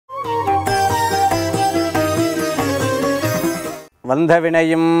வந்த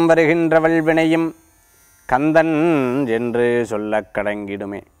வினையும் வருகின்றவள் வினையும் கந்தன் என்று சொல்லக்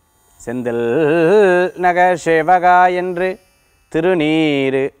கடங்கிடுமே. செந்தில் நகர் சேவகா என்று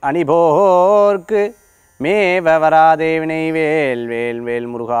திருநீரு அணிபோர்க்கு மேவ வராதே வினை வேல் வேல் வேல்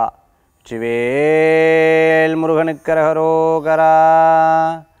முருகா சிவேல் முருகனுக்கரகரோகரா.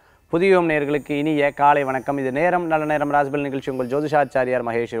 புதியோம் நேயர்களுக்கு இனிய காலை வணக்கம். இது நேரம் நல்ல நேரம் ராசிபலன் நிகழ்ச்சி. உங்கள் ஜோதிஷாச்சாரியார்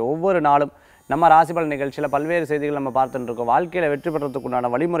மகேஷ். ஒவ்வொரு நாளும் நம்ம ராசிபலன் நிகழ்ச்சியில் பல்வேறு செய்திகள் நம்ம பார்த்துட்டு இருக்கோம். வாழ்க்கையில் வெற்றி பெறத்துக்குண்டான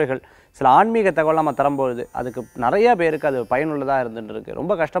வழிமுறைகள், சில ஆன்மீக தகவல் நம்ம தரும்பொழுது அதுக்கு நிறைய பேருக்கு அது பயனுள்ளதாக இருந்துட்டு இருக்குது.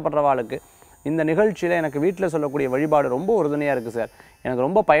 ரொம்ப கஷ்டப்படுறவாளுக்கு இந்த நிகழ்ச்சியில் எனக்கு வீட்டில் சொல்லக்கூடிய வழிபாடு ரொம்ப உறுதுணையாக இருக்குது சார், எனக்கு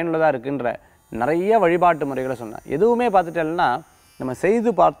ரொம்ப பயனுள்ளதாக இருக்குன்ற நிறைய வழிபாட்டு முறைகளை சொன்னேன். எதுவுமே பார்த்துட்டேன்னா நம்ம செய்து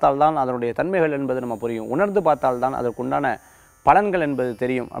பார்த்தால்தான் அதனுடைய தன்மைகள் என்பது நம்ம புரியும், உணர்ந்து பார்த்தால்தான் அதற்குண்டான பலன்கள் என்பது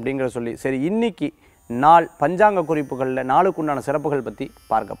தெரியும் அப்படிங்கிற சொல்லி, சரி இன்னைக்கு நாள் பஞ்சாங்க குறிப்புகளில் நாளுக்குண்டான சிறப்புகள் பற்றி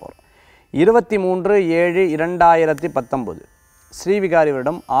பார்க்க போகிறோம். 23/7/2019 ஸ்ரீவிகாரி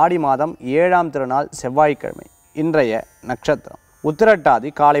வருடம் ஆடி மாதம் 7ஆம் திருநாள் செவ்வாய்க்கிழமை. இன்றைய நட்சத்திரம் உத்திரட்டாதி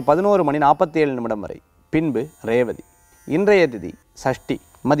காலை 11:47 வரை, பின்பு ரேவதி. இன்றைய திதி சஷ்டி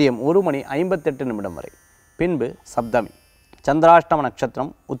மதியம் 1:58 வரை, பின்பு சப்தமி. சந்திராஷ்டம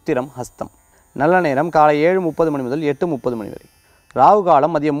நட்சத்திரம் உத்திரம் ஹஸ்தம். நல்ல நேரம் காலை 7:30 முதல் 8:30 வரை. ராகு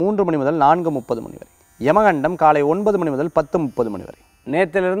காலம் மதியம் 3 முதல் 4:30 வரை. யமகண்டம் காலை 9 முதல் 10:30 வரை.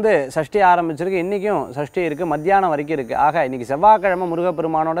 நேற்றிலிருந்து சஷ்டி ஆரம்பிச்சிருக்கு, இன்றைக்கும் சஷ்டி இருக்குது, மத்தியானம் வரைக்கும் இருக்குது. ஆக இன்றைக்கி செவ்வாய்க்கிழமை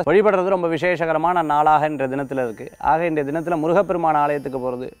முருகப்பெருமானோட வழிபடுறது ரொம்ப விசேஷகரமான நாளாக இன்றைய தினத்தில் இருக்குது. ஆக இன்றைய தினத்தில் முருகப்பெருமான் ஆலயத்துக்கு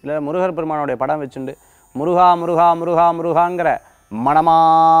போகிறது, இல்லை முருகர் பெருமானுடைய படம் வச்சுண்டு முருகா முருகா முருகா முருகாங்கிற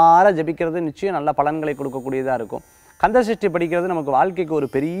மனமாற ஜபிக்கிறது நிச்சயம் நல்ல பலன்களை கொடுக்கக்கூடியதாக இருக்கும். கந்தசஷ்டி படிக்கிறது நமக்கு வாழ்க்கைக்கு ஒரு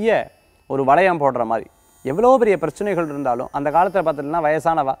பெரிய ஒரு வளையம் போடுற மாதிரி. எவ்வளோ பெரிய பிரச்சனைகள் இருந்தாலும் அந்த காலத்தில் பார்த்துட்டுனா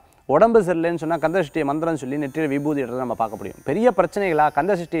வயசானவா உடம்பு சரியில்லைன்னு சொன்னால் கந்தசஷ்டி மந்திரம் சொல்லி நெற்றியில் விபூதி எடுறதை நம்ம பார்க்க முடியும். பெரிய பிரச்சனைகளாக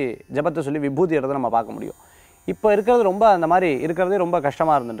கந்தசஷ்டி ஜபத்தை சொல்லி விபூதி எடுறதை நம்ம பார்க்க முடியும். இப்போ இருக்கிறது ரொம்ப அந்த மாதிரி இருக்கிறதே ரொம்ப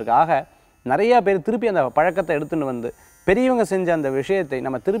கஷ்டமாக இருந்துருக்கு. ஆக நிறையா பேர் திருப்பி அந்த பழக்கத்தை எடுத்துகிட்டு வந்து பெரியவங்க செஞ்ச அந்த விஷயத்தை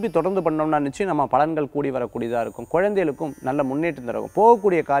நம்ம திருப்பி தொடர்ந்து பண்ணோம்னா நிச்சயம் நம்ம பலன்கள் கூடி வரக்கூடியதாக இருக்கும். குழந்தைகளுக்கும் நல்ல முன்னேற்றம் தரும்.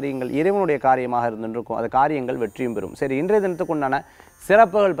 போகக்கூடிய காரியங்கள் இறைவனுடைய காரியமாக இருந்துருக்கும், அது காரியங்கள் வெற்றியும் பெறும். சரி, இன்றைய தினத்துக்கு உண்டான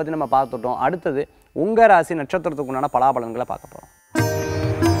சிறப்புகள் பற்றி நம்ம பார்த்துட்டோம். அடுத்தது உங்கள் ராசி நட்சத்திரத்துக்கு உண்டான பலாபலன்களை பார்க்க போகிறோம்.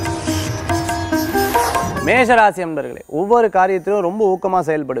 மேஷராசி அன்பர்களே, ஒவ்வொரு காரியத்திலும் ரொம்ப ஊக்கமாக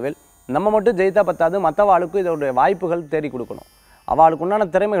செயல்படுவேன். நம்ம மட்டும் ஜெயித்தா பத்தாது, மற்றவாளுக்கும் இதோடைய வாய்ப்புகள் தேடி கொடுக்கணும், அவளுக்கு உண்டான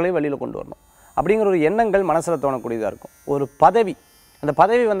திறமைகளை வெளியில் கொண்டு வரணும் அப்படிங்கிற ஒரு எண்ணங்கள் மனசில் தோணக்கூடியதாக இருக்கும். ஒரு பதவி, அந்த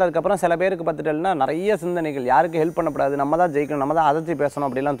பதவி வந்ததுக்கப்புறம் சில பேருக்கு பார்த்துட்டேன்னா நிறைய சிந்தனைகள், யாருக்கு ஹெல்ப் பண்ணக்கூடாது, நம்ம தான் ஜெயிக்கணும், நம்ம தான் அதற்றி பேசணும்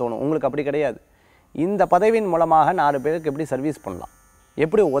அப்படிலாம் தோணும். உங்களுக்கு அப்படி கிடையாது. இந்த பதவியின் மூலமாக 4 பேருக்கு எப்படி சர்வீஸ் பண்ணலாம்,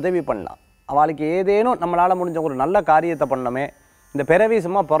 எப்படி உதவி பண்ணலாம், அவளுக்கு ஏதேனும் நம்மளால் முடிஞ்ச ஒரு நல்ல காரியத்தை பண்ணணுமே, இந்த பிறவி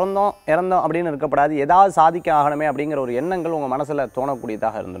சும்மா பிறந்தோம் இறந்தோம் அப்படின்னு இருக்கப்படாது, ஏதாவது சாதிக்க ஆகணுமே அப்படிங்கிற ஒரு எண்ணங்கள் உங்கள் மனசில்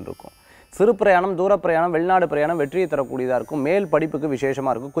தோணக்கூடியதாக இருந்துருக்கும். சிறு பிரயாணம், தூர பிரயாணம், வெளிநாடு பிரயாணம் வெற்றியை தரக்கூடியதாக இருக்கும். மேல் படிப்புக்கு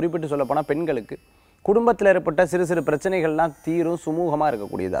விசேஷமாக இருக்கும். குறிப்பிட்டு சொல்லப்போனால் பெண்களுக்கு குடும்பத்தில் ஏற்பட்ட சிறு சிறு பிரச்சனைகள்லாம் தீரும், சுமூகமாக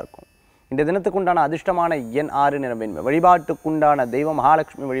இருக்கக்கூடியதாக இருக்கும். இந்த தினத்துக்குண்டான அதிர்ஷ்டமான எண் 6 நிறம் வெண்மை. வழிபாட்டுக்குண்டான தெய்வம்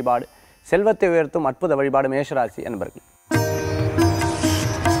மகாலட்சுமி வழிபாடு, செல்வத்தை உயர்த்தும் அற்புத வழிபாடு. மேஷராசி அன்பர்கள்.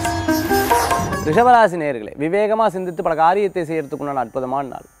 ரிஷபராசி நேயர்களே, விவேகமாக சிந்தித்து பல காரியத்தை செய்யறதுக்குண்டான அற்புதமான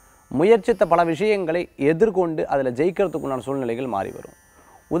நாள். முயற்சித்த பல விஷயங்களை எதிர்கொண்டு அதில் ஜெயிக்கிறதுக்குண்டான சூழ்நிலைகள் மாறி வரும்.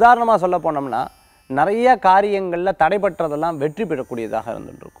 உதாரணமாக சொல்ல போனோம்னா நிறைய காரியங்களில் தடைபற்றதெல்லாம் வெற்றி பெறக்கூடியதாக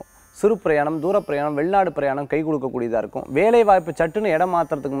இருந்துருக்கும். சிறு பிரயாணம், தூர பிரயாணம், வெளிநாடு பிரயாணம் கை கொடுக்கக்கூடியதாக இருக்கும். வேலை வாய்ப்பு சட்டுன்னு இடம்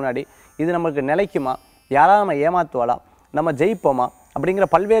மாற்றுறதுக்கு முன்னாடி இது நமக்கு நிலைக்குமா, யாராவது நம்ம ஏமாற்றுவாளா, நம்ம ஜெயிப்போமா அப்படிங்கிற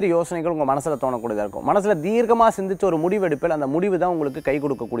பல்வேறு யோசனைகள் உங்கள் மனசில் தோணக்கூடியதாக இருக்கும். மனசில் தீர்க்கமாக சிந்தித்து ஒரு முடிவெடுப்பில் அந்த முடிவு தான் உங்களுக்கு கை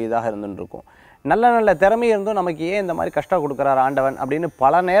கொடுக்கக்கூடியதாக இருந்துருக்கும். நல்ல நல்ல திறமை இருந்தும் நமக்கு ஏன் இந்த மாதிரி கஷ்டம் கொடுக்குறார் ஆண்டவன் அப்படின்னு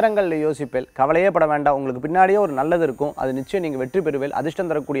பல நேரங்களில் யோசிப்பேன். கவலையே பட வேண்டாம், உங்களுக்கு பின்னாடியே ஒரு நல்லது இருக்கும், அது நிச்சயம் நீங்கள் வெற்றி பெறுவேல்.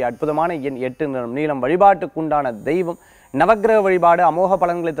 அதிர்ஷ்டம் தரக்கூடிய அற்புதமான எண் 8 நிறம் நீளம். வழிபாட்டுக்குண்டான தெய்வம் நவக்கிரக வழிபாடு, அமோக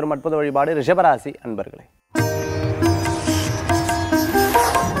பலன்களை தரும் அற்புத வழிபாடு. ரிஷபராசி அன்பர்களே.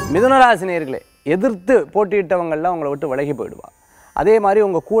 மிதுனராசி நேயர்களே, எதிர்த்து போட்டியிட்டவங்கள்லாம் உங்களை விட்டு விலகி போயிடுவா. அதே மாதிரி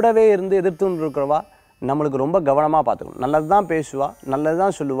உங்கள் கூடவே இருந்து எதிர்த்துன்னு இருக்கிறவா நம்மளுக்கு ரொம்ப கவனமாக பார்த்துக்கணும். நல்லது தான் பேசுவா, நல்லது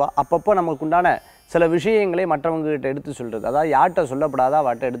தான் சொல்லுவா. அப்பப்போ நமக்கு உண்டான சில விஷயங்களை மற்றவங்ககிட்ட எடுத்து சொல்கிறது, அதாவது யார்கிட்ட சொல்லப்படாதா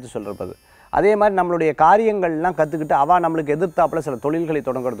அவட்ட எடுத்து சொல்கிறது. அதே மாதிரி நம்மளுடைய காரியங்கள்லாம் கற்றுக்கிட்டு அவள் நம்மளுக்கு எதிர்த்தாப்பில் சில தொழில்களை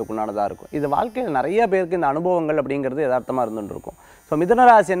தொடங்குறதுக்குண்டானதாக இருக்கும். இது வாழ்க்கையில் நிறைய பேருக்கு இந்த அனுபவங்கள் அப்படிங்கிறது யதார்த்தமாக இருந்துட்டு இருக்கும். ஸோ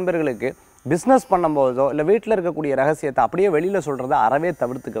மிதுனராசி என்பவர்களுக்கு பிஸ்னஸ் பண்ணும்போதோ இல்லை வீட்டில் இருக்கக்கூடிய ரகசியத்தை அப்படியே வெளியில் சொல்கிறத அறவே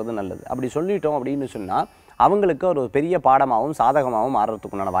தவிர்த்துக்கிறது நல்லது. அப்படி சொல்லிட்டோம் அப்படின்னு சொன்னால் அவங்களுக்கு ஒரு பெரிய பாடமாகவும் சாதகமாகவும்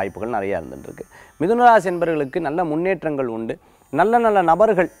மாறுறதுக்குண்டான வாய்ப்புகள் நிறையா இருந்துருக்கு. மிதுனராசி என்பவர்களுக்கு நல்ல முன்னேற்றங்கள் உண்டு. நல்ல நல்ல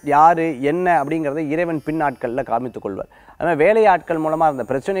நபர்கள் யார் என்ன அப்படிங்கிறத இறைவன் பின்னாட்களில் காமித்துக் கொள்வார். அதனால் வேலை ஆட்கள் மூலமாக அந்த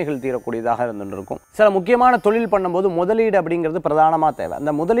பிரச்சனைகள் தீரக்கூடியதாக இருந்துருக்கும். சில முக்கியமான தொழில் பண்ணும்போது முதலீடு அப்படிங்கிறது பிரதானமாக தேவை.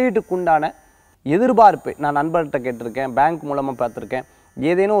 அந்த முதலீட்டுக்குண்டான எதிர்பார்ப்பு, நான் நண்பர்கிட்ட கேட்டிருக்கேன், பேங்க் மூலமாக பார்த்துருக்கேன்,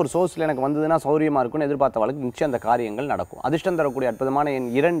 ஏதேனும் ஒரு சோர்ஸில் எனக்கு வந்ததுன்னா சௌரியமாக இருக்கும்னு எதிர்பார்த்தவளுக்கு நிச்சயம் அந்த காரியங்கள் நடக்கும். அதிர்ஷ்டம் தரக்கூடிய அற்புதமான எண்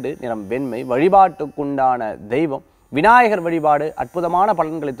 2, நிறம் வெண்மை. வழிபாட்டுக்குண்டான தெய்வம் விநாயகர் வழிபாடு. அற்புதமான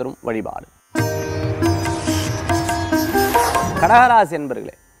பலன்களை தரும் வழிபாடு. கடகராசி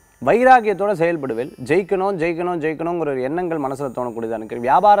என்பர்களே, வைராகியத்தோடு செயல்படுவேன். ஜெயிக்கணுங்கிற ஒரு எண்ணங்கள் மனசில் தோணக்கூடியதாக இருக்குது.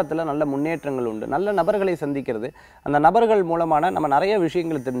 வியாபாரத்தில் நல்ல முன்னேற்றங்கள் உண்டு. நல்ல நபர்களை சந்திக்கிறது, அந்த நபர்கள் மூலமான நம்ம நிறைய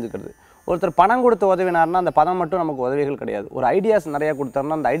விஷயங்களை தெரிஞ்சுக்கிறது. ஒருத்தர் பணம் கொடுத்து உதவினார்னா அந்த பணம் மட்டும் நமக்கு உதவிகள் கிடையாது. ஒரு ஐடியாஸ் நிறையா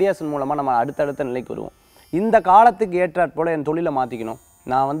கொடுத்தாருன்னா அந்த ஐடியாஸின் மூலமாக நம்ம அடுத்தடுத்த நிலைக்கு வருவோம். இந்த காலத்துக்கு ஏற்றாற்போல் என் தொழிலை மாற்றிக்கணும்,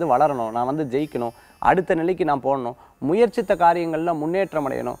 நான் வளரணும், நான் ஜெயிக்கணும், அடுத்த நிலைக்கு நான் போகணும், முயற்சித்த காரியங்களில் முன்னேற்றம்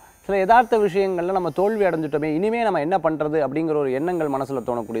அடையணும். சில யதார்த்த விஷயங்களில் நம்ம தோல்வி அடைஞ்சிட்டோமே, இனிமேல் நம்ம என்ன பண்ணுறது அப்படிங்கிற ஒரு எண்ணங்கள் மனசில்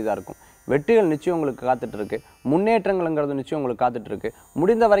தோணக்கூடியதாக இருக்கும். வெற்றிகள் நிச்சயம் உங்களுக்கு காத்துட்ருக்கு, முன்னேற்றங்கள்ங்கிறது நிச்சயம் உங்களுக்கு காத்துட்ருக்கு.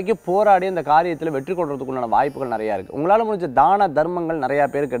 முடிந்த வரைக்கும் போராடி அந்த காரியத்தில் வெற்றி கொள்றதுக்குண்டான வாய்ப்புகள் நிறையா இருக்குது. உங்களால் முடிஞ்ச தான தர்மங்கள் நிறையா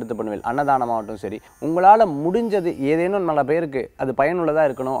பேருக்கு எடுத்து பண்ணுவேன். அன்னதானமாகட்டும் சரி, உங்களால் முடிஞ்சது ஏதேனும் நல்ல பேருக்கு அது பயனுள்ளதாக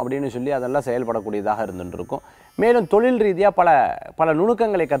இருக்கணும் அப்படின்னு சொல்லி அதெல்லாம் செயல்படக்கூடியதாக இருந்துருக்கும். மேலும் தொழில் ரீதியாக பல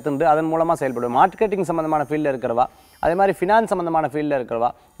நுணுக்கங்களை கற்றுண்டு அதன் மூலமாக செயல்படுவேன். மார்க்கெட்டிங் சம்மந்தமான ஃபீல்டில் இருக்கிறவா, அதே மாதிரி ஃபினான்ஸ் சம்மந்தமான ஃபீல்டில் இருக்கிறவா,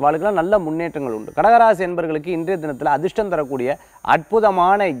 இவளுக்கெல்லாம் நல்ல முன்னேற்றங்கள் உண்டு. கடகராசி என்பவர்களுக்கு இன்றைய தினத்தில் அதிர்ஷ்டம் தரக்கூடிய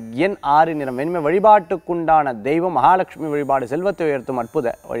அற்புதமான எண் 6, நிறம் வெண்மை. வழிபாட்டுக்குண்டான தெய்வம் மகாலட்சுமி வழிபாடு. செல்வத்தை உயர்த்தும்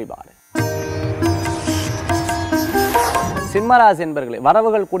அற்புத வழிபாடு. சிம்மராசி என்பவர்களே,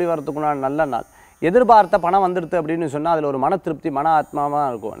 வரவுகள் கூடி வரத்துக்குண்டான நல்ல நாள். எதிர்பார்த்த பணம் வந்துடுது அப்படின்னு சொன்னால் அதில் ஒரு மன திருப்தி, மன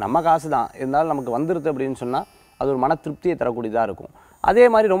ஆத்மாவாக இருக்கும். நம்ம காசு தான் இருந்தாலும் நமக்கு வந்துடுது அப்படின்னு சொன்னால் அது ஒரு மன திருப்தியை தரக்கூடியதாக இருக்கும். அதே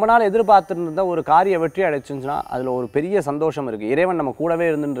மாதிரி ரொம்ப நாள் எதிர்பார்த்துருந்த ஒரு காரிய வெற்றி அடைச்சுன்னா அதில் ஒரு பெரிய சந்தோஷம் இருக்குது. இறைவன் நம்ம கூடவே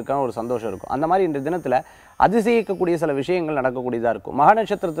இருந்துருக்கான ஒரு சந்தோஷம் இருக்கும். அந்த மாதிரி இந்த தினத்தில் அதிசயிக்கக்கூடிய சில விஷயங்கள் நடக்கக்கூடியதாக இருக்கும். மக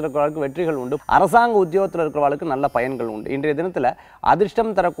நட்சத்திரத்தில் இருக்கிறவர்களுக்கு வெற்றிகள் உண்டு. அரசாங்க உத்தியோகத்தில் இருக்கிறவர்களுக்கு நல்ல பயன்கள் உண்டு. இன்றைய தினத்தில்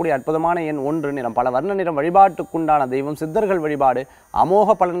அதிர்ஷ்டம் தரக்கூடிய அற்புதமான எண் 1, நிறம் பல வர்ண நிறம். வழிபாட்டுக்குண்டான தெய்வம் சித்தர்கள் வழிபாடு.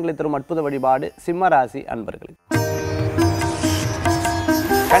 அமோக பலன்களை தரும் அற்புத வழிபாடு. சிம்மராசி அன்பர்களே.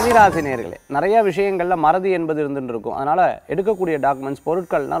 கன்னிராசி நேயர்களே, நிறைய விஷயங்களில் மறதி என்பது இருந்துட்டு இருக்கும். அதனால் எடுக்கக்கூடிய டாக்குமெண்ட்ஸ்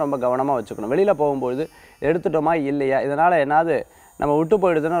பொருட்கள்லாம் ரொம்ப கவனமாக வச்சுக்கணும். வெளியில் போகும்பொழுது எடுத்துட்டோமா இல்லையா, இதனால் என்னாவது நம்ம விட்டு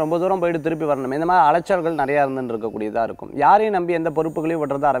போயிடுதுன்னா ரொம்ப தூரம் போயிட்டு திருப்பி வரணும். இந்த மாதிரி அலைச்சல்கள் நிறையா இருந்துட்டு இருக்கக்கூடியதாக இருக்கும். யாரையும் நம்பி எந்த பொறுப்புகளையும்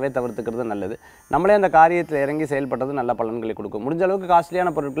விடுறதை அறவே தவிர்த்துக்கிறது நல்லது. நம்மளே அந்த காரியத்தில் இறங்கி செயல்பட்டது நல்ல பலன்களை கொடுக்கும். முடிஞ்ச அளவுக்கு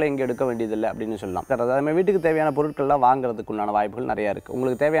காஸ்ட்லியான பொருட்களை இங்கே எடுக்க வேண்டியதில்லை அப்படின்னு சொல்லலாம். நம்ம வீட்டுக்கு தேவையான பொருட்கள்லாம் வாங்குறதுக்குண்டான வாய்ப்புகள் நிறையா இருக்குது.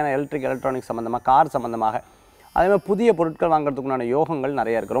 உங்களுக்கு தேவையான எலக்ட்ரானிக்ஸ் சம்மந்தமாக, கார் சம்மந்தமாக, அதே மாதிரி புதிய பொருட்கள் வாங்குறதுக்குண்டான யோகங்கள்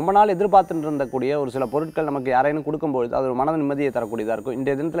நிறையா இருக்குது. ரொம்ப நாள் எதிர்பார்த்துட்டு இருந்தக்கூடிய ஒரு சில பொருட்கள் நமக்கு யாரையும் கொடுக்கும்பொழுது அது ஒரு மன நிம்மதியை தரக்கூடியதாக இருக்கும்.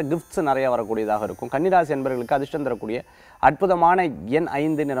 இன்றைய தினத்தில் கிஃப்ட்ஸ் நிறையா வரக்கூடியதாக இருக்கும். கன்னிராசி என்பவர்களுக்கு அதிர்ஷ்டம் தரக்கூடிய அற்புதமான எண்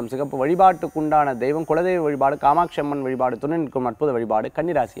 5, நிறம் சிகப்பு. வழிபாட்டுக்குண்டான தெய்வம் குலதெய்வ வழிபாடு. காமாட்சி அம்மன் வழிபாடு. துணை நிற்கும் அற்புத வழிபாடு.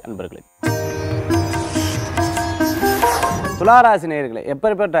 கன்னிராசி அன்பர்களே. துளாராசி நேயர்களே,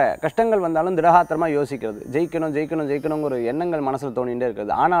 எப்பேற்பட்ட கஷ்டங்கள் வந்தாலும் திடகாத்திரமாக யோசிக்கிறது. ஜெயிக்கணுங்கிற ஒரு எண்ணங்கள் மனசில் தோணிகிட்டே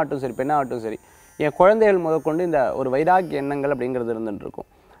இருக்கிறது. ஆணாகட்டும் சரி, பெண்ணாகட்டும் சரி, என் குழந்தைகள் முதற்கொண்டு இந்த ஒரு வைராக்கிய எண்ணங்கள் அப்படிங்கிறது இருந்துட்டு இருக்கும்.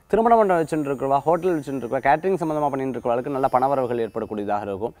 திருமண மண்டபம் வச்சுட்டு இருக்கிறவா, ஹோட்டல் வச்சுட்டு இருக்கிறவா, கேட்ரிங் சம்மந்தமாக பண்ணிட்டு இருக்கிறவங்களுக்கு நல்ல பணவரவுகள் ஏற்படக்கூடியதாக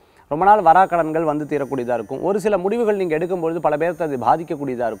இருக்கும். ரொம்ப நாள் வராக்கடன்கள் வந்து தீரக்கூடியதாக இருக்கும். ஒரு சில முடிவுகள் நீங்கள் எடுக்கும்பொழுது பல பேருக்கு அது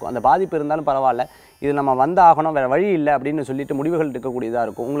பாதிக்கக்கூடியதாக இருக்கும். அந்த பாதிப்பு இருந்தாலும் பரவாயில்ல, இது நம்ம வந்தாகணும், வேறு வழி இல்லை அப்படின்னு சொல்லிட்டு முடிவுகள் எடுக்கக்கூடியதாக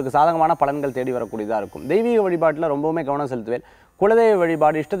இருக்கும். உங்களுக்கு சாதகமான பலன்கள் தேடி வரக்கூடியதாக இருக்கும். தெய்வீக வழிபாட்டில் ரொம்பவுமே கவனம் செலுத்துவேன். குலதெய்வ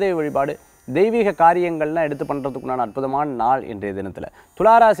வழிபாடு, இஷ்டதெய்வ வழிபாடு, தெய்வீக காரியங்கள்லாம் எடுத்து பண்ணுறதுக்குண்டான அற்புதமான நாள் இன்றைய தினத்தில்.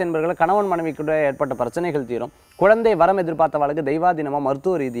 துளாராசி என்பவர்கள் கணவன் மனைவிக்குள்ள ஏற்பட்ட பிரச்சனைகள் தீரும். குழந்தை வரம் எதிர்பார்த்தவர்களுக்கு தெய்வாதீனமாக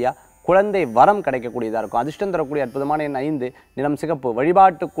மருத்துவ ரீதியாக குழந்தை வரம் கிடைக்கக்கூடியதாக இருக்கும். அதிர்ஷ்டம் தரக்கூடிய அற்புதமான எண் 5, நிறம் சிகப்பு.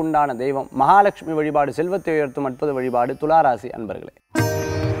 வழிபாட்டுக்குண்டான தெய்வம் மகாலட்சுமி வழிபாடு. செல்வத்தை உயர்த்தும் அற்புத வழிபாடு. துளாராசி அன்பர்களே.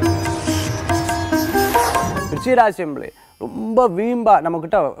 விருச்சிகராசி என்பது ரொம்ப வீம்பா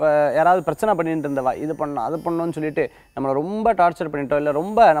நம்மக்கிட்ட யாராவது பிரச்சனை பண்ணிட்டு இருந்தவா, இது பண்ணணும் அது பண்ணணும்னு சொல்லிட்டு நம்மளை ரொம்ப டார்ச்சர் பண்ணிட்டோம், இல்லை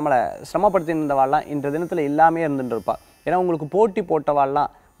ரொம்ப நம்மளை சிரமப்படுத்திட்டு இருந்தவாள்லாம் இன்றைய தினத்தில் இல்லாமே இருந்துட்டு இருப்பா. ஏன்னா உங்களுக்கு போட்டி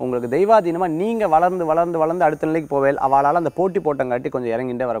போட்டவாள்லாம் உங்களுக்கு தெய்வாதீனமாக நீங்கள் வளர்ந்து அடுத்த நிலைக்கு போவேல். அவளால் அந்த போட்டி போட்டங்காட்டி கொஞ்சம்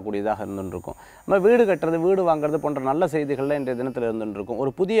இறங்கிட்டே வரக்கூடியதாக இருந்துருக்கும். நம்ம வீடு கட்டுறது, வீடு வாங்குறது போன்ற நல்ல செய்திகள்லாம் இன்றைய தினத்தில் இருந்துருக்கும்.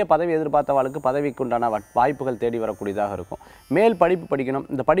 ஒரு புதிய பதவி எதிர்பார்த்தவாளுக்கு பதவிக்குண்டான வாய்ப்புகள் தேடி வரக்கூடியதாக இருக்கும். மேல் படிப்பு படிக்கணும்,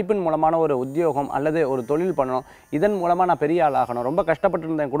 இந்த படிப்பின் மூலமான ஒரு உத்தியோகம் அல்லது ஒரு தொழில் பண்ணணும், இதன் மூலமாக நான் பெரிய ஆளாகணும், ரொம்ப கஷ்டப்பட்டு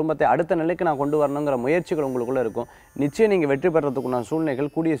இருந்த என் குடும்பத்தை அடுத்த நிலைக்கு நான் கொண்டு வரணுங்கிற முயற்சிகள் உங்களுக்குள்ளே இருக்கும். நிச்சயம் நீங்கள் வெற்றி பெறத்துக்குண்டான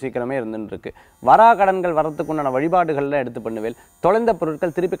சூழ்நிலைகள் கூடிய சீக்கிரமே இருந்துருக்கு. வராக்கடன்கள் வரத்துக்குண்டான வழிபாடுகள்லாம் எடுத்து பண்ணுவேன். தொலைந்த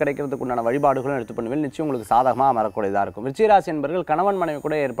பொருட்கள் திருப்பி கிடைக்கிறதுக்கு உண்டான வழிபாடுகளும் எடுத்து பண்ணுவேன். நிச்சயம் உங்களுக்கு சாதகமாக மறக்கூடியதாக இருக்கும். விருச்சிகராசி என்பவர்கள் கணவன் மனைவி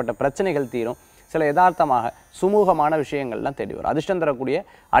கூட ஏற்பட்ட பிரச்சனைகள் தீரும். சில யதார்த்தமாக சுமூகமான விஷயங்கள்லாம் தேடி வரும். அதிர்ஷ்டம் தரக்கூடிய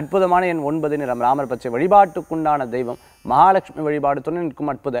அற்புதமான எண் 9, நிறம் ராமர் பச்சை. வழிபாட்டுக்குண்டான தெய்வம் மகாலட்சுமி வழிபாடு. துணை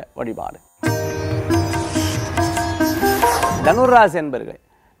நிற்கும் அற்புத வழிபாடு. தனுராசி என்பவர்கள்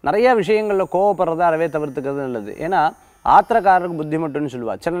நிறைய விஷயங்களில் கோவப்படுறத அறவே தவிர்த்துக்கிறது நல்லது. ஏன்னா ஆத்திரக்காரருக்கு புத்திமட்டுன்னு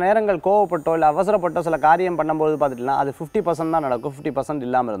சொல்லுவாள். சில நேரங்கள் கோவப்பட்டோ இல்லை அவசரப்பட்டோ சில காரியம் பண்ணும்போது பார்த்துட்டுலாம் அது 50% தான் நடக்கும், 50%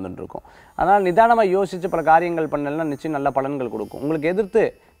 இல்லாமல் இருந்துட்டு இருக்கும். அதனால் நிதானமாக யோசித்து பல காரியங்கள் பண்ணலைன்னா நிச்சயம் நல்ல பலன்கள் கொடுக்கும். உங்களுக்கு எதிர்த்து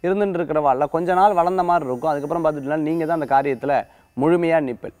இருந்துட்டு இருக்கிறவாள் கொஞ்ச நாள் வளர்ந்த மாதிரி இருக்கும், அதுக்கப்புறம் பார்த்துட்டுலாம் நீங்கள் தான் அந்த காரியத்தில் முழுமையாக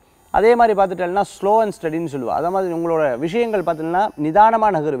நிற்பல். அதே மாதிரி பார்த்துட்டேன்னா ஸ்லோ அண்ட் ஸ்டடின்னு சொல்லுவாள். அதே மாதிரி உங்களோட விஷயங்கள் பார்த்தீங்கன்னா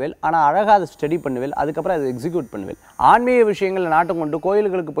நிதானமாக நகருவேல், ஆனால் அழகாக அதை ஸ்டடி பண்ணுவேல், அதுக்கப்புறம் அதை எக்ஸிக்யூட் பண்ணுவேல். ஆன்மீக விஷயங்கள் நாட்டம் கொண்டு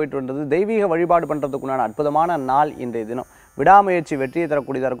கோயில்களுக்கு போயிட்டு வந்தது, தெய்வீக வழிபாடு பண்ணுறதுக்குண்டான அற்புதமான நாள் இன்றைய தினம். விடாமுயற்சி வெற்றியை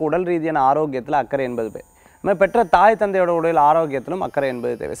தரக்கூடியதாக இருக்கும். உடல் ரீதியான ஆரோக்கியத்தில் அக்கறை என்பது பேர். நம்ம பெற்ற தாய் தந்தையோட உடல் ஆரோக்கியத்திலும் அக்கறை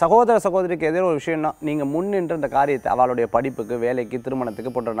என்பது தேவை. சகோதர சகோதரிக்கு ஏதோ ஒரு விஷயம்னா நீங்கள் முன்னின்று இந்த காரியத்தை அவளுடைய படிப்புக்கு, வேலைக்கு,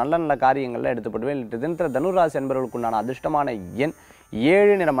 திருமணத்துக்கு போன்ற நல்ல நல்ல காரியங்களில் எடுத்துப்படுவேன். இன்று தினத்தில் தனுராசி என்பவர்களுக்குண்டான அதிர்ஷ்டமான எண்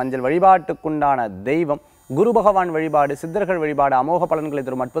 7, நிற மஞ்சள். வழிபாட்டுக்குண்டான தெய்வம் குரு பகவான் வழிபாடு, சித்தர்கள் வழிபாடு, அமோக பலன்களை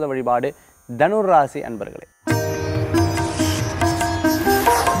தரும் அற்புத வழிபாடு தனுராசி அன்பர்களே.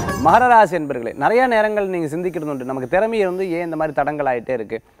 மகர ராசி என்பர்களே, நிறைய நேரங்கள் நீங்கள் சிந்திக்கிறது உண்டு, நமக்கு திறமையை ஏன் இந்த மாதிரி தடங்கள் ஆகிட்டே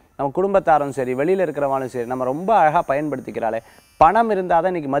இருக்குது, நம்ம குடும்பத்தாரும் சரி வெளியில் இருக்கிறவாலும் சரி நம்ம ரொம்ப அழகாக பயன்படுத்திக்கிறாளே, பணம் இருந்தால்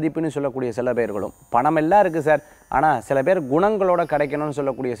தான் இன்றைக்கி மதிப்புன்னு சொல்லக்கூடிய சில பேர்களும், பணம் எல்லாம் இருக்குது சார் ஆனால் சில பேர் குணங்களோட கிடைக்கணும்னு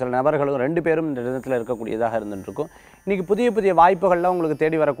சொல்லக்கூடிய சில நபர்களும் 2 பேரும் இந்த இடத்துல இருக்கக்கூடியதாக இருந்துருக்கும். இன்றைக்கி புதிய புதிய வாய்ப்புகள்லாம் உங்களுக்கு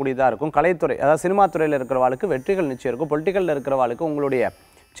தேடி வரக்கூடியதாக இருக்கும். கலைத்துறை, அதாவது சினிமா துறையில் இருக்கிறவாளுக்கு வெற்றிகள் நிச்சயம் இருக்கும். பொலிட்டிக்கலில் இருக்கிறவாளுக்கு உங்களுடைய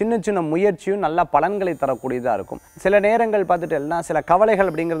சின்ன சின்ன முயற்சியும் நல்ல பலன்களை தரக்கூடியதாக இருக்கும். சில நேரங்கள் பார்த்துட்டு எல்லாம் சில கவலைகள்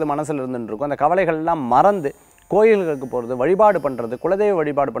அப்படிங்கிறது மனசில் இருந்துருக்கும். அந்த கவலைகள்லாம் மறந்து கோயில்களுக்கு போகிறது, வழிபாடு பண்ணுறது, குலதெய்வ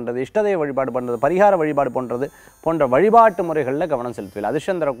வழிபாடு பண்ணுறது, இஷ்டதெய்வ வழிபாடு பண்ணுறது, பரிகார வழிபாடு பண்ணுறது போன்ற வழிபாட்டு முறைகளில் கவனம் செலுத்துவில்.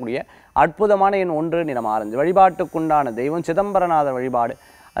 அதிர்ஷ்டம் தரக்கூடிய அற்புதமான எண் 1, நிறம் ஆரஞ்சு. வழிபாட்டுக்குண்டான தெய்வம் சிதம்பரநாதர் வழிபாடு,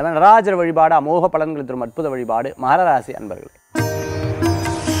 அதுமாதிரி நடராஜர் வழிபாடு, அமோக பலன்களை தரும் அற்புத வழிபாடு மகர ராசி அன்பர்களே.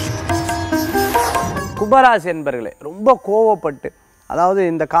 கும்பராசி அன்பர்களே, ரொம்ப கோவப்பட்டு அதாவது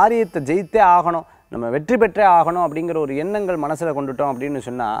இந்த காரியத்தை ஜெயித்தே ஆகணும், நம்ம வெற்றி பெற்றே ஆகணும் அப்படிங்கிற ஒரு எண்ணங்கள் மனசில் கொண்டுட்டோம் அப்படின்னு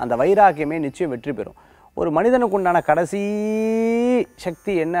சொன்னால் அந்த வைராக்கியமே நிச்சயம் வெற்றி பெறும். ஒரு மனிதனுக்கு உண்டான கடைசி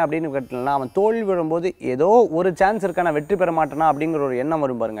சக்தி என்ன அப்படின்னு கேட்டீங்கன்னா, அவன் தோல்வி விழும்போது ஏதோ ஒரு சான்ஸ் இருக்கான வெற்றி பெற மாட்டானா அப்படிங்கிற ஒரு எண்ணம்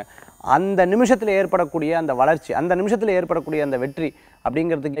வரும் பாருங்க. அந்த நிமிஷத்தில் ஏற்படக்கூடிய அந்த வளர்ச்சி, அந்த நிமிஷத்தில் ஏற்படக்கூடிய அந்த வெற்றி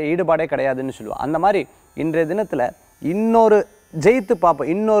அப்படிங்கிறதுக்கு ஈடுபாடே கிடையாதுன்னு சொல்லுவாள். அந்த மாதிரி இன்றைய தினத்தில் இன்னொரு ஜெயித்து பார்ப்போம்,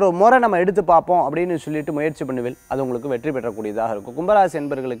 இன்னொரு முறை நம்ம எடுத்து பார்ப்போம் அப்படின்னு சொல்லிட்டு முயற்சி பண்ணுவேன், அது உங்களுக்கு வெற்றி பெறக்கூடியதாக இருக்கும். கும்பராசி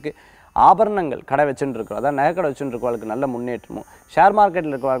என்பவர்களுக்கு ஆபரணங்கள் கடை வச்சுட்டு இருக்கிறோம், அதாவது நகை கடை வச்சுட்டு இருக்கிறவர்களுக்கு நல்ல முன்னேற்றமும், ஷேர்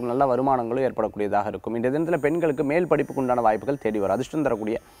மார்க்கெட்டில் இருக்கிறவர்களுக்கு நல்ல வருமானங்களும் ஏற்படக்கூடியதாக இருக்கும். இந்த தினத்தில் பெண்களுக்கு மேல் படிப்புக்கு உண்டான வாய்ப்புகள் தேடி வரும். அதிர்ஷ்டம்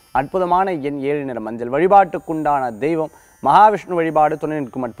தரக்கூடிய அற்புதமான எண் 7, நிற மஞ்சள். வழிபாட்டுக்குண்டான தெய்வம் மகாவிஷ்ணு வழிபாடு, துணை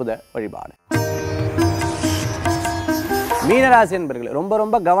நிற்கும் அற்புத வழிபாடு. மீனராசி என்பவர்கள் ரொம்ப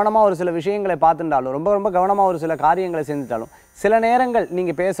ரொம்ப கவனமாக ஒரு சில விஷயங்களை பார்த்துட்டாலும், ரொம்ப கவனமாக ஒரு சில காரியங்களை செஞ்சுட்டாலும், சில நேரங்கள்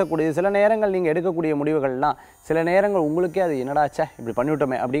நீங்கள் பேசக்கூடிய, சில நேரங்கள் நீங்கள் எடுக்கக்கூடிய முடிவுகள்லாம் சில நேரங்கள் உங்களுக்கே அது என்னடாச்சா இப்படி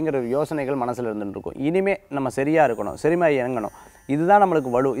பண்ணிவிட்டோமே அப்படிங்கிற ஒரு யோசனைகள் மனசில் இருந்துருக்கும். இனிமேல் நம்ம சரியாக இருக்கணும், சரிமாக இறங்கணும், இதுதான்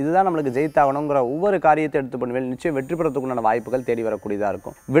நம்மளுக்கு வலு, இதுதான் நம்மளுக்கு ஜெயித்தாகணுங்கிற ஒவ்வொரு காரியத்தை எடுத்து பண்ணுவேன், நிச்சயம் வெற்றி பெறத்துக்குண்டான வாய்ப்புகள் தேடி வரக்கூடியதாக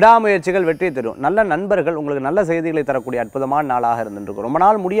இருக்கும். விடாமுயற்சிகள் வெற்றி தரும். நல்ல நண்பர்கள் உங்களுக்கு நல்ல செய்திகளை தரக்கூடிய அற்புதமான நாளாக இருந்துருக்கும். ரொம்ப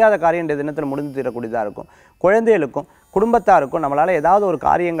நாள் முடியாத காரியம் இந்த தினத்தில் முடிந்து தரக்கூடியதாக இருக்கும். குழந்தைகளுக்கும் குடும்பத்தாருக்கும் நம்மளால் ஏதாவது ஒரு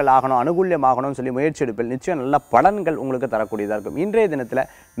காரியங்கள் ஆகணும், அனுகூல்யமாகணும்னு சொல்லி முயற்சி எடுப்பில் நிச்சயம் நல்ல பலன்கள் உங்களுக்கு தரக்கூடியதாக இருக்கும். இன்றைய தினத்தில்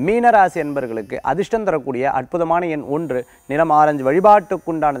மீனராசி என்பவர்களுக்கு அதிர்ஷ்டம் தரக்கூடிய அற்புதமான எண் 1, நிறம் ஆரஞ்சு.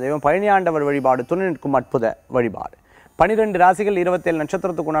 வழிபாட்டுக்குண்டான தெய்வம் பழனியாண்டவர் வழிபாடு, துணை நிற்கும் அற்புத வழிபாடு. 12 ராசிகள் 27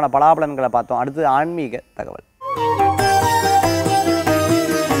 நட்சத்திரத்துக்குண்டான பலாபலன்களை பார்த்தோம். அடுத்து ஆன்மீக தகவல்.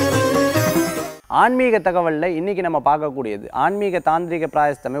 ஆன்மீக தகவலில் இன்றைக்கி நம்ம பார்க்கக்கூடியது ஆன்மீக தாந்திரிக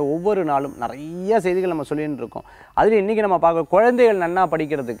பிராயஸ்தமே. ஒவ்வொரு நாளும் நிறைய செய்திகள் நம்ம சொல்லிட்டு இருக்கோம். அதில் இன்றைக்கி நம்ம பார்க்க குழந்தைகள் நன்னா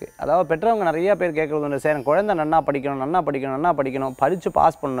படிக்கிறதுக்கு, அதாவது பெற்றவங்க நிறைய பேர் கேட்குறது ஒன்று, சார் குழந்தை நன்னா படிக்கணும், படித்து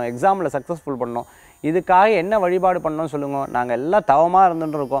பாஸ் பண்ணணும், எக்ஸாமில் சக்ஸஸ்ஃபுல் பண்ணணும், இதுக்காக என்ன வழிபாடு பண்ணணும்னு சொல்லுங்கள். நாங்கள் எல்லாம் தவமாக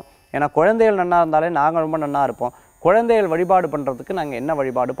இருந்துட்டு இருக்கோம், ஏன்னா குழந்தைகள் நன்னா இருந்தாலே நாங்கள் ரொம்ப நன்னா இருப்போம். குழந்தைகள் வழிபாடு பண்ணுறதுக்கு நாங்கள் என்ன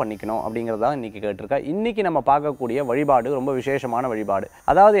வழிபாடு பண்ணிக்கணும் அப்படிங்கிறதான் இன்றைக்கி கேட்டிருக்கா. இன்றைக்கி நம்ம பார்க்கக்கூடிய வழிபாடு ரொம்ப விசேஷமான வழிபாடு.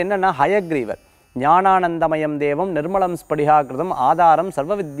 அதாவது என்னென்னா ஹயக்ரீவர் ஞானானந்தமயம் தேவம் நிர்மலம் ஸ்படிகாகிருதம் ஆதாரம்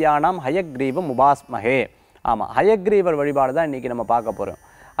சர்வ வித்யானாம் ஹயக்ரீவம் உபாஸ்மஹே. ஆமாம், ஹயக்ரீவர் வழிபாடு தான் இன்றைக்கி நம்ம பார்க்க போகிறோம்.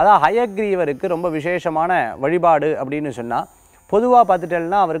 அதான் ஹயக்ரீவருக்கு ரொம்ப விசேஷமான வழிபாடு அப்படின்னு சொன்னால், பொதுவாக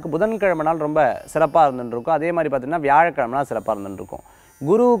பார்த்துட்டேன்னா அவருக்கு புதன்கிழமை நாள் ரொம்ப சிறப்பாக இருந்துருக்கும். அதே மாதிரி பார்த்திங்கன்னா வியாழக்கிழமை நாள் சிறப்பாக இருந்துருக்கும்.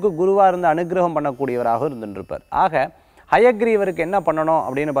 குருவுக்கு குருவாக இருந்து அனுகிரகம் பண்ணக்கூடியவராக இருந்துருப்பார். ஆக ஹயக்ரீவருக்கு என்ன பண்ணணும்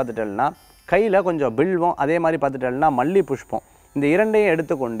அப்படின்னு பார்த்துட்டேன்னா, கையில் கொஞ்சம் பில்வம், அதே மாதிரி பார்த்துட்டேன்னா மல்லி புஷ்பம், இந்த இரண்டையும்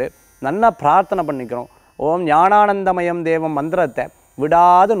எடுத்துக்கொண்டு நல்லா பிரார்த்தனை பண்ணிக்கிறோம். ஓம் ஞானானந்தமயம் தேவம் மந்திரத்தை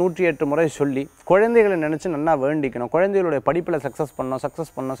விடாது 108 முறை சொல்லி குழந்தைகளை நினச்சி நல்லா வேண்டிக்கணும். குழந்தைகளுடைய படிப்பில் சக்ஸஸ்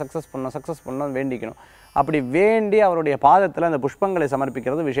பண்ணணும் வேண்டிக்கணும். அப்படி வேண்டி அவருடைய பாதத்தில் அந்த புஷ்பங்களை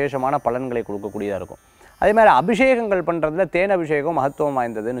சமர்ப்பிக்கிறது விசேஷமான பலன்களை கொடுக்கக்கூடியதாக இருக்கும். அதே மாதிரி அபிஷேகங்கள் பண்ணுறதுல தேன் அபிஷேகம் மகத்துவம்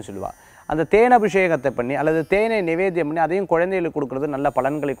வாய்ந்ததுன்னு சொல்லுவாள். அந்த தேன் அபிஷேகத்தை பண்ணி அல்லது தேனை நிவேத்தியம் பண்ணி அதையும் குழந்தைகளுக்கு கொடுக்குறது நல்ல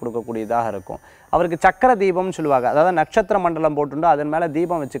பலன்களை கொடுக்கக்கூடியதாக இருக்கும். அவருக்கு சக்கர தீபம்னு சொல்லுவாங்க, அதாவது நட்சத்திர மண்டலம் போட்டுண்டு அதன் மேலே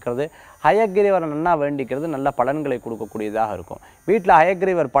தீபம் வச்சுக்கிறது, ஹயக்ரீவரை நன்னா வேண்டிக்கிறது நல்ல பலன்களை கொடுக்கக்கூடியதாக இருக்கும். வீட்டில்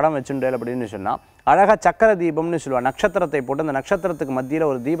ஹயக்ரீவர் படம் வச்சுட்டேன் அப்படின்னு சொன்னால் அழகாக சக்கர தீபம்னு சொல்லுவாள். நட்சத்திரத்தை போட்டு அந்த நட்சத்திரத்துக்கு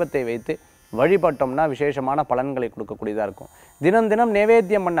மத்தியில் ஒரு தீபத்தை வைத்து வழிபட்டோம்னா விசேஷமான பலன்களை கொடுக்கக்கூடியதாக இருக்கும். தினம் தினம்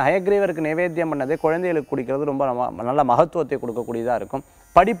நைவேத்தியம் பண்ண ஹயக்ரீவருக்கு நைவேத்தியம் பண்ணதே குழந்தைகளுக்கு குடிக்கிறது ரொம்ப நல்ல மகத்துவத்தை கொடுக்கக்கூடியதாக இருக்கும்.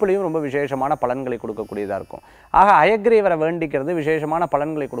 படிப்புலையும் ரொம்ப விசேஷமான பலன்களை கொடுக்கக்கூடியதாக இருக்கும். ஆக ஹயக்ரீவரை வேண்டிக்கிறது விசேஷமான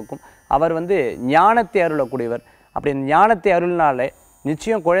பலன்களை கொடுக்கும். அவர் ஞானத்தை அருளக்கூடியவர். அப்படி ஞானத்தை அருளினாலே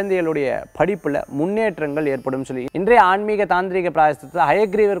நிச்சயம் குழந்தைகளுடைய படிப்பில் முன்னேற்றங்கள் ஏற்படும் சொல்லி இன்றைய ஆன்மீக தாந்திரிக பிராயசத்தில்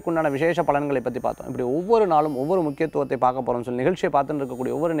ஹயக்ரீவருக்குண்டான விசேஷ பலன்களை பற்றி பார்த்தோம். இப்படி ஒவ்வொரு நாளும் ஒவ்வொரு முக்கியத்துவத்தை பார்க்க போகிறோம் சொல்லி நிகழ்ச்சியை பார்த்துட்டு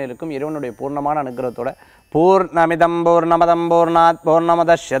இருக்கக்கூடிய ஒவ்வொரு நேருக்கும் இறைவனுடைய பூர்ணமான அனுகிரகத்தோட பூர்ணமிதம் பூர்ணமதம் பூர்ணாத்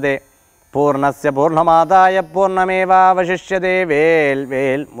பூர்ணமதஷ்யதே பூர்ணஸ்ய பூர்ணமாதாய பூர்ணமேவாவசிஷ்யதே. வேல்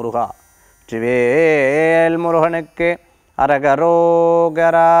வேல் முருகா, வெற்றிவேல் முருகனுக்கு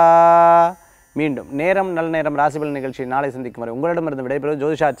அரகரோகரா. மீண்டும் நேரம் நல்ல நேரம் ராசிபலன் நிகழ்ச்சி நாளை சந்திக்கும் வரை உங்களிடமிருந்து விடைபெறுவது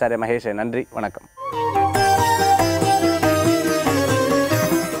ஜோதிஷாச்சாரிய மகேஷ். நன்றி, வணக்கம்.